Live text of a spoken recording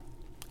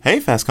Hey,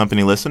 Fast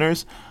Company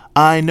listeners.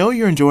 I know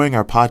you're enjoying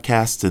our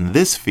podcasts in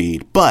this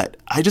feed, but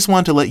I just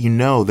want to let you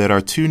know that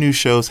our 2 new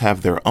shows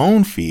have their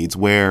own feeds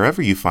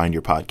wherever you find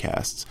your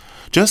podcasts.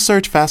 Just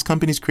search Fast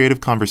Company's Creative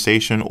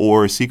Conversation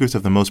or Secrets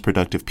of the Most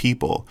Productive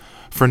People.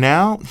 For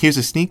now, here's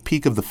a sneak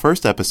peek of the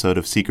first episode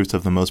of Secrets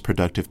of the Most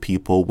Productive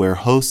People, where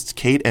hosts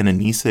Kate and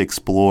Anissa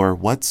explore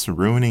what's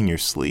ruining your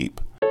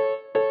sleep.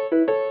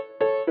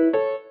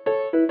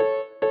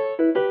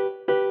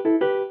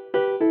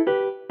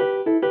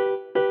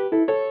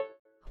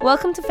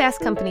 Welcome to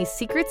Fast Company's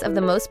Secrets of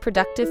the Most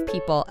Productive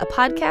People, a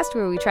podcast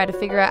where we try to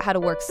figure out how to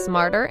work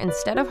smarter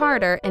instead of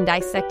harder and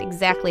dissect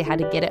exactly how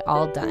to get it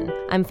all done.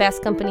 I'm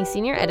Fast Company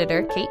Senior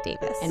Editor Kate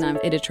Davis. And I'm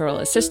Editorial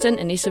Assistant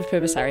Anissa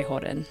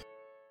Purbasari-Horton.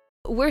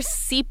 We're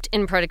seeped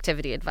in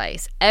productivity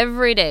advice.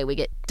 Every day we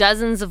get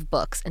dozens of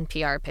books and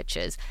PR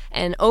pitches.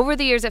 And over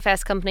the years at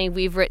Fast Company,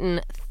 we've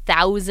written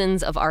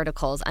thousands of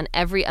articles on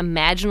every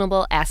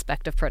imaginable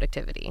aspect of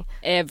productivity.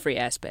 Every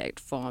aspect,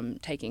 from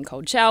taking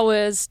cold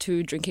showers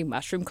to drinking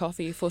mushroom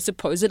coffee for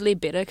supposedly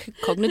better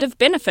cognitive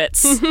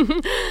benefits.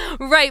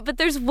 Right, but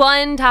there's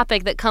one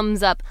topic that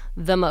comes up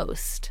the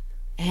most.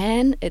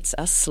 And it's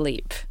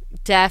sleep.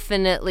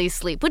 Definitely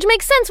sleep, which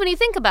makes sense when you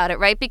think about it,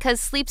 right?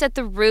 Because sleep's at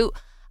the root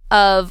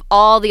of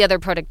all the other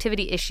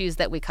productivity issues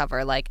that we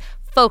cover, like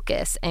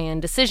focus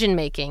and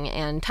decision-making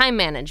and time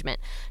management.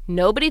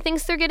 Nobody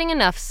thinks they're getting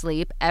enough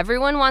sleep.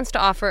 Everyone wants to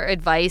offer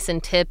advice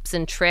and tips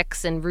and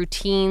tricks and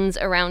routines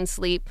around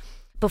sleep.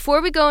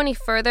 Before we go any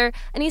further,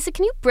 Anissa,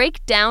 can you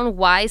break down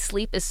why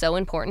sleep is so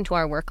important to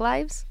our work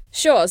lives?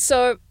 Sure.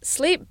 So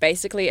sleep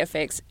basically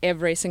affects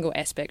every single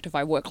aspect of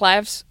our work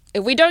lives.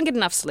 If we don't get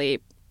enough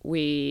sleep,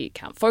 we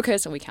can't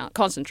focus and we can't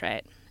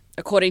concentrate.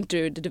 According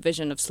to the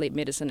Division of Sleep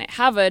Medicine at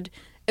Harvard,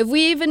 if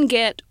we even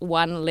get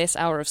 1 less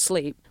hour of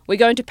sleep, we're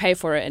going to pay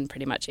for it in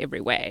pretty much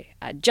every way.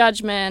 Our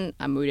judgment,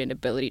 our mood and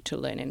ability to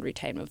learn and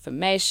retain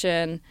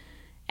information,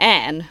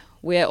 and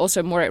we're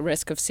also more at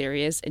risk of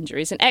serious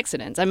injuries and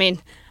accidents. I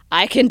mean,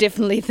 I can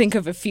definitely think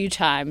of a few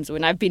times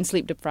when I've been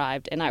sleep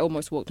deprived and I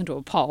almost walked into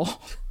a pole.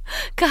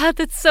 God,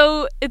 it's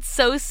so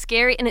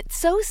scary. And it's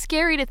so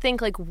scary to think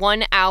like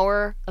 1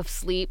 hour of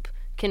sleep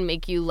can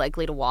make you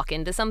likely to walk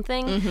into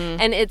something.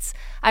 Mm-hmm. And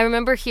I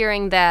remember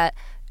hearing that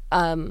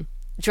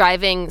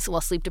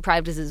sleep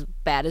deprived is as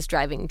bad as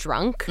driving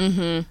drunk.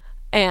 Mm-hmm.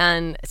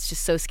 And it's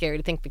just so scary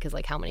to think because,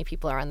 like, how many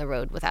people are on the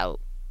road without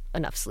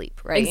enough sleep,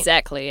 right?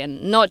 Exactly.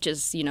 And not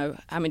just,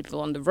 how many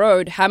people on the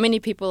road, how many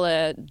people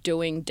are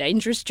doing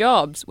dangerous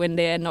jobs when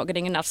they're not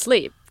getting enough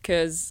sleep?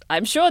 Because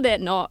I'm sure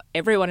that not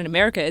everyone in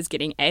America is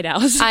getting 8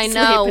 hours of sleep. I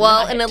know.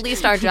 Well, and at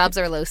least our jobs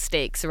are low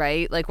stakes,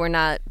 right? Like, we're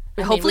not...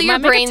 Hopefully your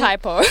brain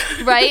typo.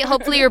 Right?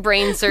 Hopefully your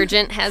brain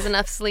surgeon has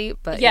enough sleep,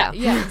 but yeah,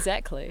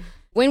 exactly.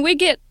 When we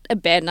get a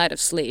bad night of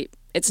sleep,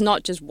 it's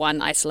not just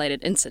one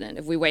isolated incident.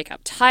 If we wake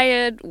up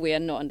tired, we are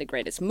not in the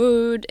greatest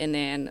mood, and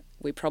then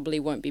we probably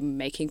won't be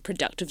making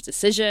productive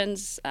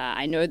decisions.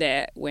 I know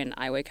that when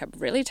I wake up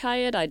really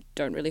tired, I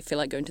don't really feel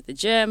like going to the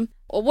gym,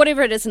 or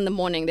whatever it is in the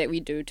morning that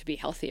we do to be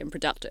healthy and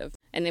productive.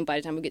 And then by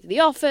the time we get to the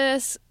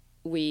office,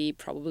 we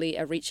probably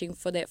are reaching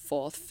for that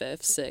 4th,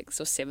 5th, 6th,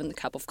 or 7th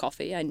cup of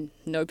coffee. I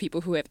know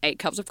people who have 8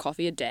 cups of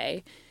coffee a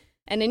day.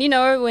 And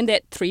then, when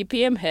that 3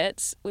 p.m.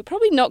 hits, we're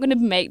probably not going to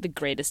make the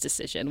greatest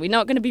decision. We're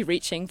not going to be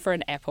reaching for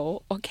an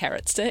apple or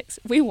carrot sticks.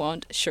 We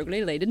want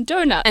sugary-laden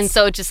donuts. And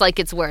so it just,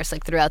 gets worse,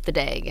 throughout the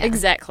day again.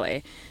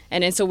 Exactly.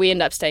 And then so we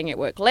end up staying at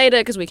work later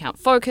because we can't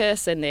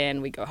focus, and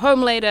then we go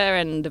home later,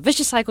 and the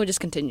vicious cycle just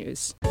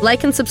continues.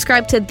 Like and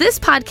subscribe to this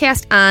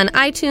podcast on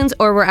iTunes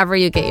or wherever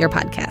you get your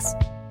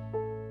podcasts.